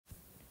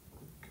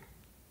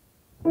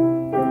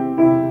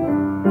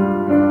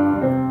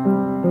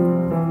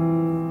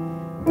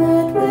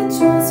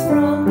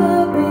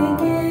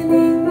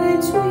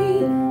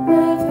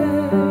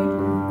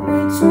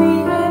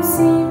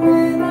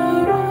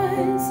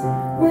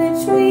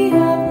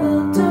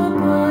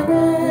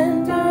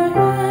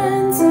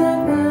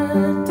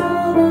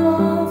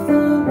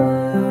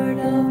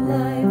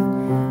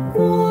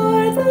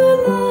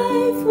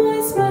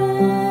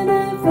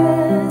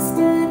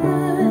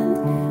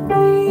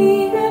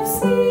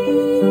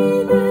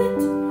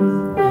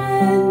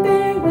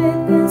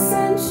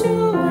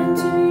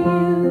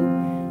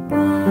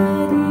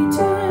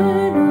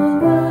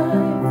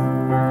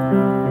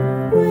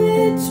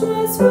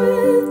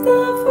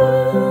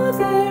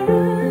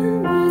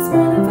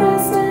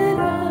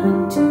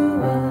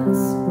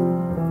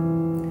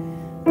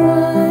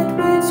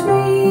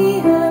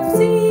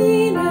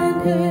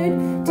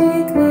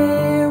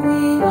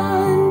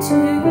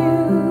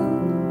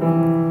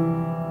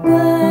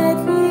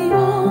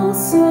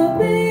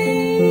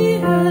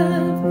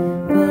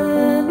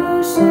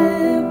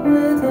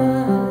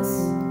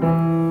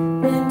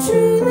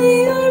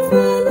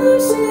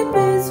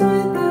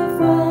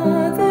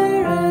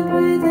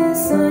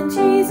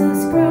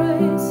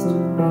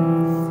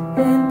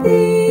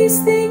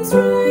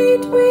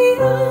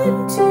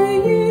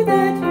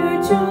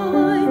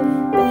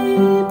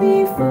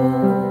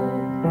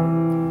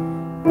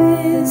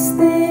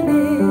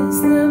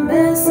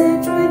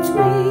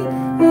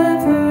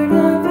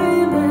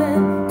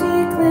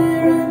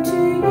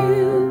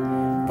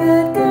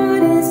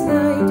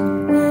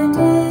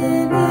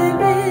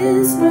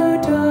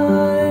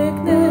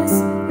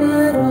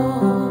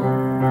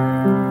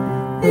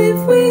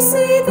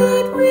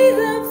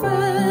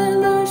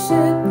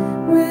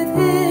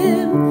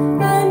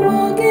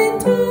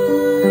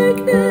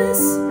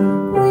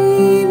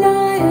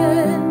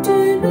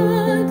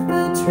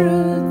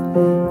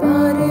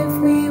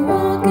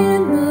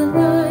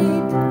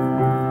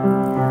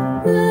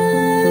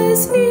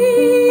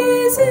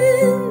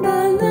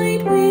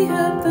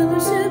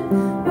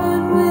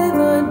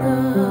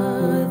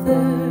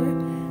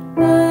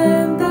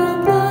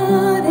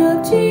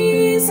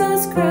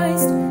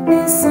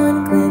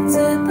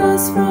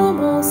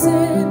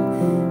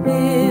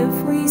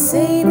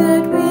say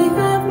that we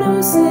have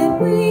no sin,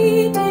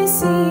 we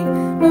deceive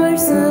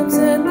ourselves,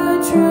 and the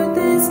truth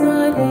is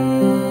not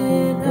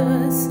in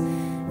us.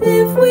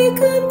 If we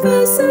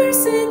confess our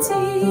sins,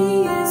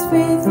 He is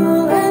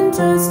faithful and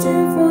just to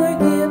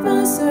forgive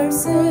us our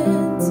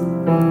sins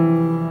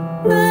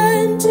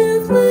and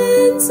to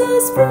cleanse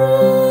us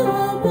from